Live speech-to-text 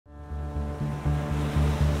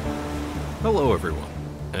Hello everyone,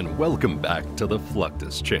 and welcome back to the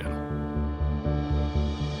Fluctus Channel.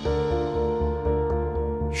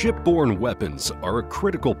 Shipborne weapons are a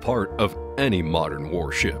critical part of any modern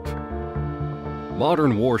warship.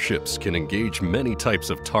 Modern warships can engage many types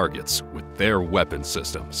of targets with their weapon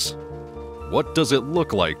systems. What does it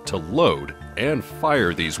look like to load and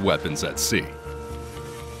fire these weapons at sea?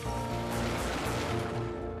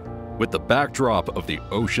 With the backdrop of the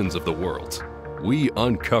oceans of the world, we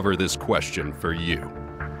uncover this question for you.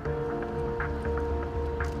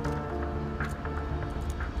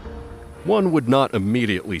 One would not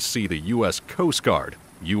immediately see the U.S. Coast Guard,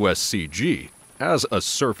 USCG, as a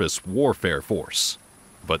surface warfare force,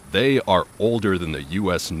 but they are older than the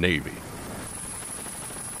U.S. Navy.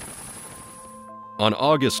 On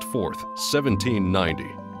August 4, 1790,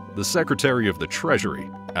 the Secretary of the Treasury,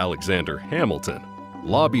 Alexander Hamilton,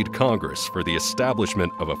 lobbied Congress for the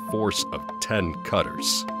establishment of a force of 10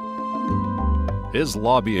 cutters. His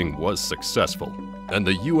lobbying was successful, and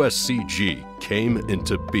the USCG came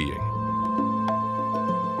into being.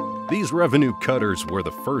 These revenue cutters were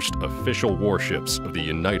the first official warships of the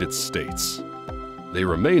United States. They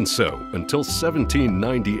remained so until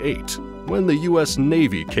 1798, when the U.S.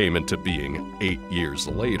 Navy came into being 8 years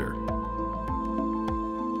later.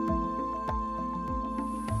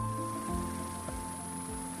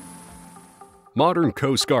 Modern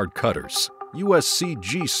Coast Guard cutters,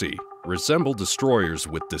 USCGC, resemble destroyers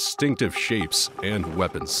with distinctive shapes and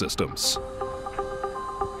weapon systems.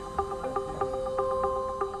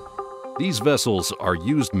 These vessels are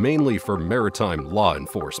used mainly for maritime law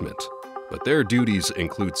enforcement, but their duties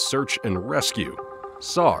include search and rescue,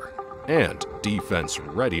 SAR, and defense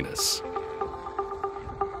readiness.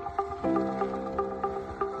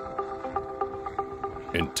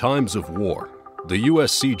 In times of war, the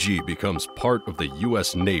USCG becomes part of the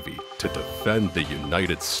U.S. Navy to defend the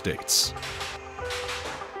United States.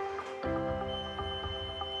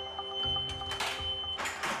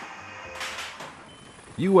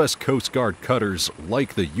 U.S. Coast Guard cutters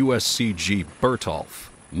like the USCG Bertolf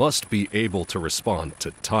must be able to respond to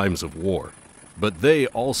times of war, but they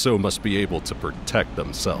also must be able to protect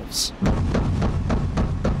themselves.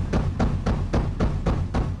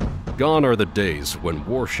 Gone are the days when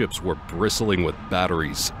warships were bristling with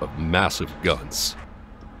batteries of massive guns.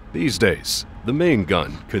 These days, the main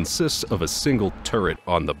gun consists of a single turret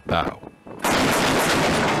on the bow.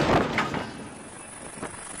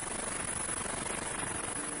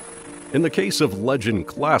 In the case of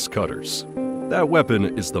Legend-class cutters, that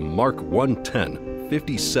weapon is the Mark 110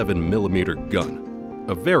 57mm gun,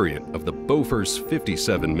 a variant of the Bofors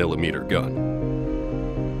 57mm gun.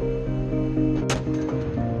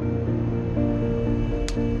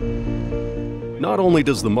 Not only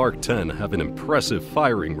does the Mark 10 have an impressive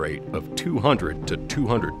firing rate of 200 to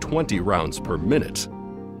 220 rounds per minute,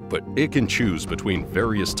 but it can choose between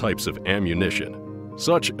various types of ammunition,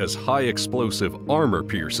 such as high-explosive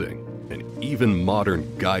armor-piercing and even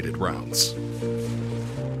modern guided rounds.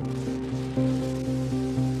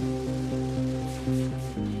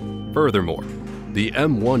 Furthermore, the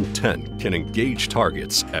M110 can engage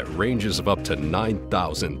targets at ranges of up to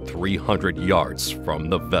 9,300 yards from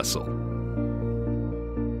the vessel.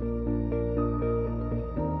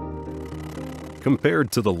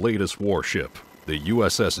 Compared to the latest warship, the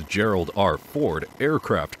USS Gerald R. Ford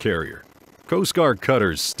aircraft carrier, Coast Guard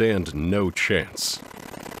cutters stand no chance.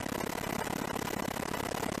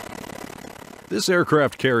 This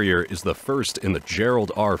aircraft carrier is the first in the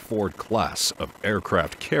Gerald R. Ford class of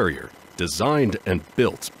aircraft carrier designed and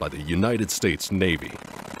built by the United States Navy.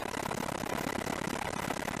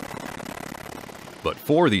 But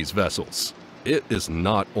for these vessels, it is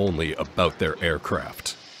not only about their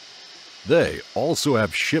aircraft. They also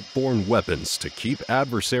have shipborne weapons to keep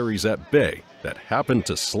adversaries at bay that happen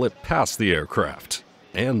to slip past the aircraft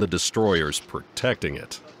and the destroyers protecting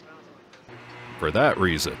it. For that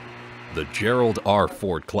reason, the Gerald R.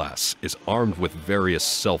 Ford class is armed with various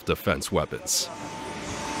self-defense weapons.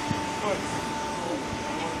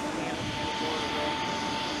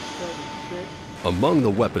 Among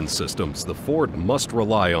the weapon systems the Ford must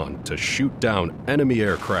rely on to shoot down enemy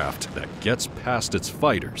aircraft that gets past its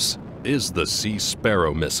fighters is the Sea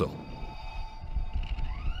Sparrow missile.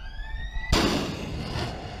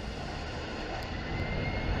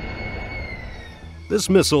 This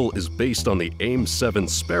missile is based on the AIM-7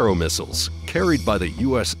 Sparrow missiles carried by the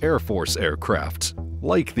U.S. Air Force aircraft,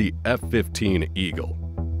 like the F-15 Eagle.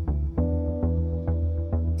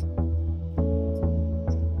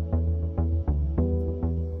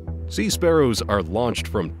 Sea Sparrows are launched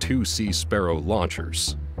from 2 Sea Sparrow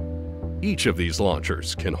launchers. Each of these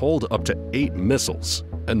launchers can hold up to 8 missiles,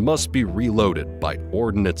 and must be reloaded by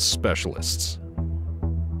ordnance specialists.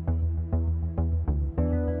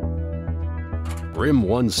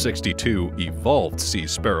 RIM-162 Evolved Sea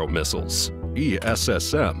Sparrow missiles,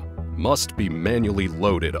 ESSM, must be manually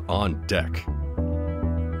loaded on deck.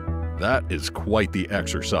 That is quite the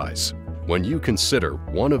exercise when you consider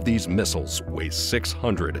one of these missiles weighs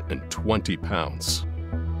 620 pounds.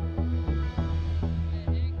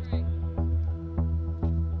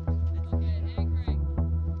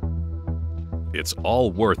 It's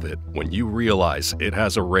all worth it when you realize it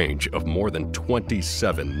has a range of more than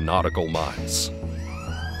 27 nautical miles.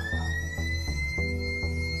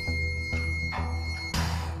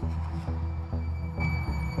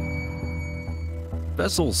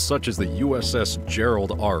 Vessels such as the USS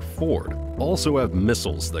Gerald R. Ford also have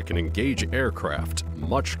missiles that can engage aircraft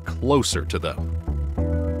much closer to them.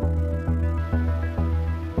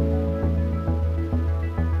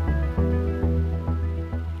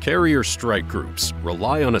 Carrier strike groups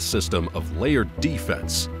rely on a system of layered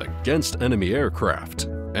defense against enemy aircraft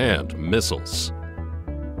and missiles.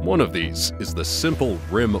 One of these is the simple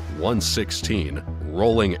RIM-116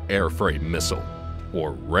 Rolling Airframe Missile,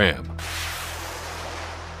 or RAM.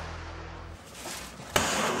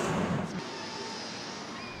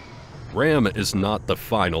 RAM is not the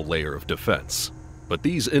final layer of defense, but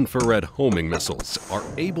these infrared homing missiles are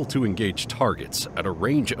able to engage targets at a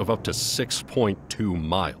range of up to 6.2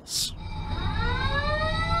 miles.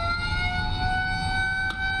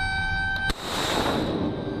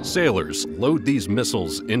 Sailors load these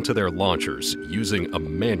missiles into their launchers using a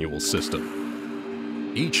manual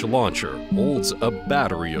system. Each launcher holds a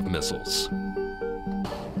battery of missiles.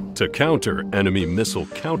 To counter enemy missile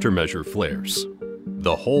countermeasure flares,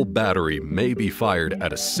 the whole battery may be fired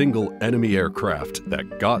at a single enemy aircraft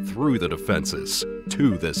that got through the defenses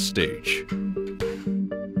to this stage.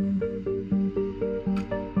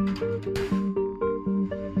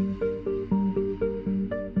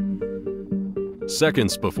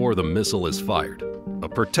 Seconds before the missile is fired, a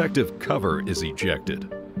protective cover is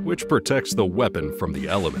ejected, which protects the weapon from the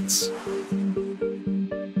elements.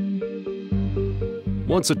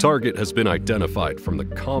 Once a target has been identified from the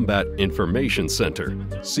Combat Information Center,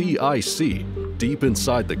 CIC, deep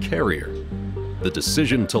inside the carrier, the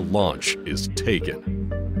decision to launch is taken.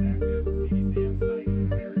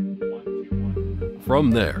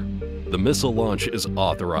 From there, the missile launch is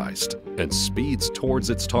authorized and speeds towards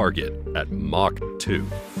its target at Mach 2.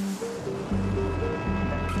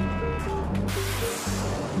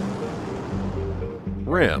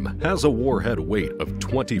 RAM has a warhead weight of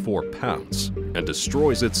 24 pounds and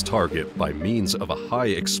destroys its target by means of a high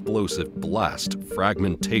explosive blast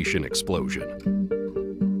fragmentation explosion.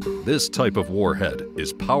 This type of warhead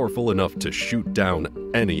is powerful enough to shoot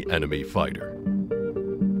down any enemy fighter.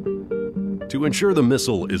 To ensure the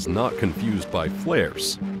missile is not confused by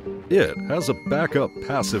flares, it has a backup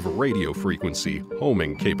passive radio frequency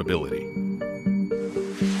homing capability.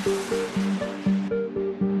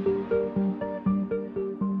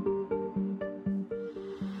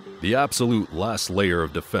 The absolute last layer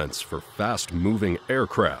of defense for fast-moving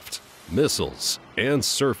aircraft, missiles, and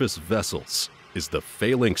surface vessels is the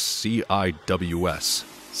Phalanx CIWS,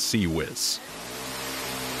 CIWS.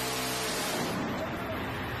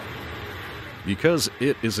 Because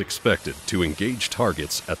it is expected to engage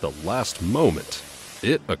targets at the last moment,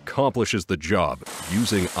 it accomplishes the job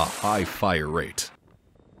using a high fire rate.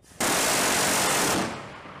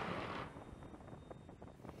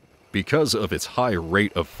 Because of its high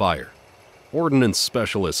rate of fire, ordnance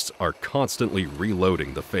specialists are constantly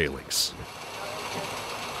reloading the Phalanx.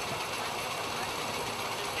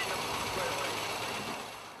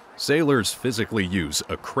 Sailors physically use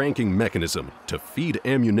a cranking mechanism to feed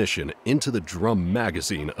ammunition into the drum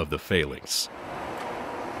magazine of the Phalanx.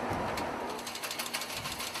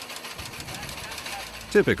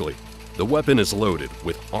 Typically, the weapon is loaded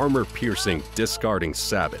with armor-piercing discarding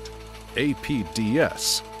sabot,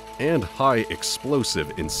 APDS, and high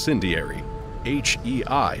explosive incendiary,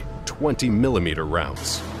 HEI 20mm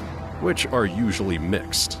rounds, which are usually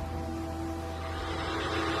mixed.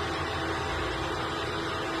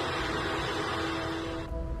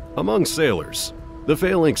 Among sailors, the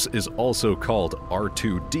Phalanx is also called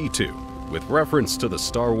R2-D2, with reference to the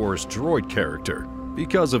Star Wars droid character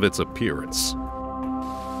because of its appearance.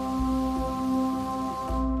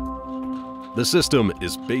 The system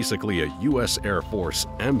is basically a U.S. Air Force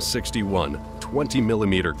M61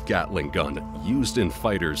 20mm Gatling gun used in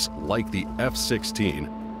fighters like the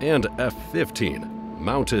F-16 and F-15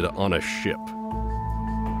 mounted on a ship.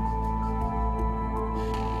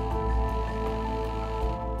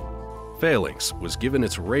 Phalanx was given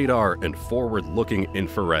its radar and forward-looking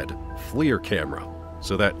infrared FLIR camera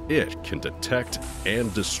so that it can detect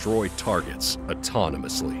and destroy targets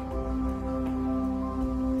autonomously.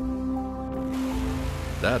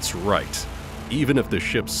 That's right. Even if the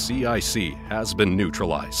ship's CIC has been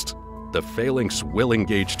neutralized, the Phalanx will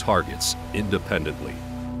engage targets independently.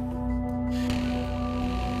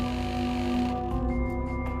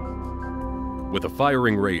 With a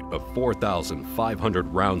firing rate of 4,500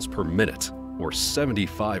 rounds per minute, or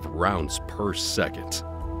 75 rounds per second.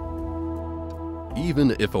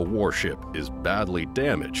 Even if a warship is badly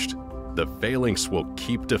damaged, the Phalanx will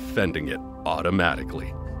keep defending it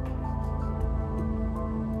automatically.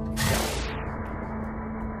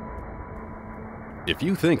 If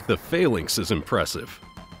you think the Phalanx is impressive,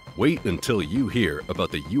 wait until you hear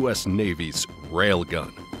about the US Navy's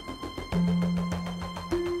railgun.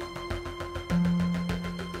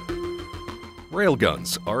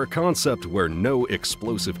 Railguns are a concept where no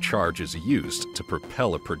explosive charge is used to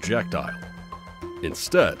propel a projectile.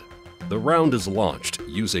 Instead, the round is launched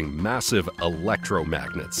using massive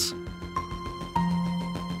electromagnets.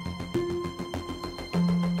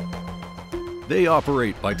 They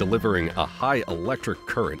operate by delivering a high electric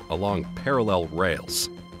current along parallel rails,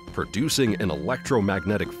 producing an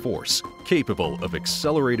electromagnetic force capable of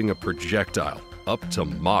accelerating a projectile up to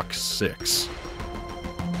Mach 6.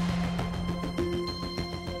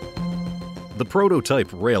 The prototype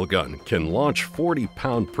railgun can launch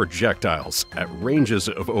 40-pound projectiles at ranges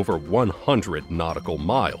of over 100 nautical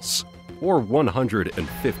miles, or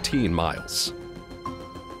 115 miles.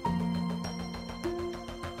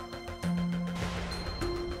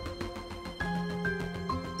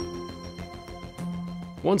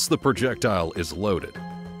 Once the projectile is loaded,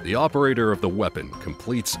 the operator of the weapon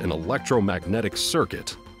completes an electromagnetic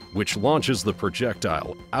circuit, which launches the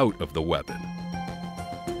projectile out of the weapon.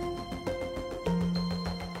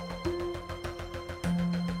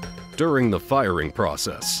 During the firing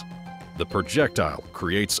process, the projectile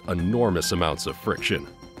creates enormous amounts of friction,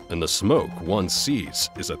 and the smoke one sees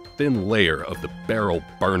is a thin layer of the barrel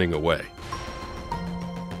burning away.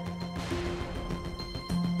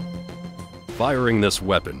 Firing this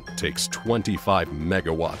weapon takes 25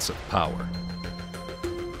 megawatts of power.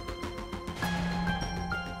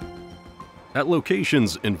 At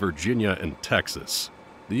locations in Virginia and Texas,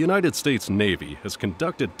 the United States Navy has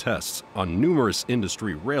conducted tests on numerous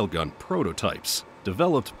industry railgun prototypes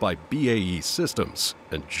developed by BAE Systems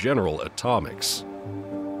and General Atomics.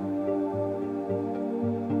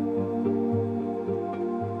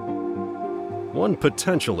 One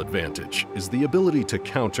potential advantage is the ability to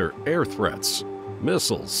counter air threats,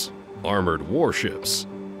 missiles, armored warships,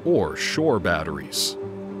 or shore batteries.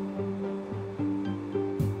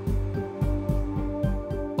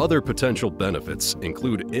 Other potential benefits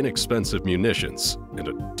include inexpensive munitions and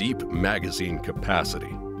a deep magazine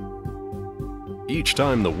capacity. Each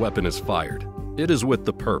time the weapon is fired, it is with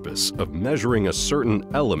the purpose of measuring a certain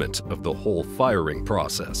element of the whole firing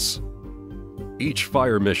process. Each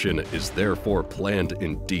fire mission is therefore planned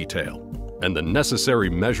in detail, and the necessary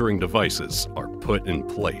measuring devices are put in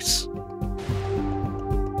place.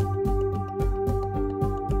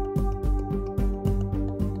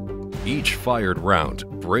 Each fired round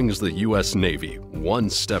brings the US Navy one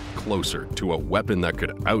step closer to a weapon that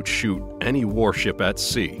could outshoot any warship at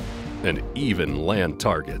sea and even land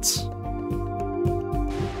targets.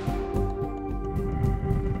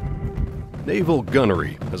 Naval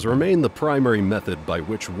gunnery has remained the primary method by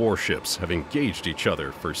which warships have engaged each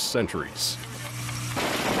other for centuries.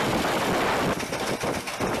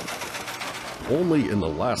 Only in the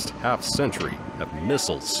last half-century have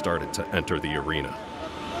missiles started to enter the arena.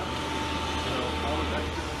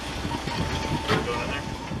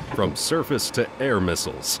 From surface-to-air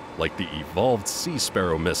missiles, like the evolved Sea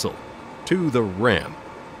Sparrow missile, to the RAM,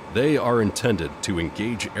 they are intended to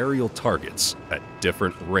engage aerial targets at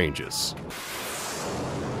different ranges.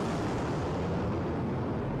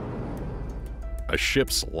 A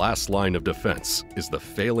ship's last line of defense is the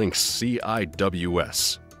Phalanx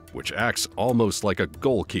CIWS, which acts almost like a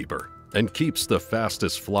goalkeeper and keeps the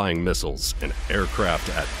fastest flying missiles and aircraft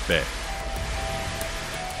at bay.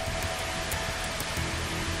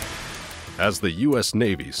 As the US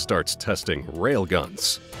Navy starts testing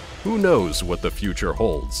railguns, who knows what the future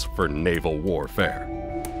holds for naval warfare?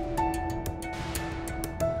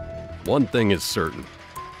 One thing is certain,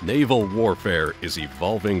 naval warfare is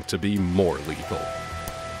evolving to be more lethal.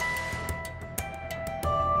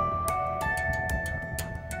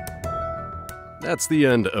 That's the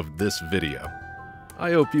end of this video.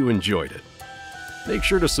 I hope you enjoyed it. Make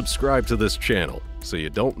sure to subscribe to this channel so you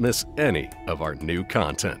don't miss any of our new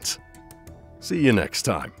content. See you next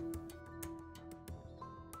time.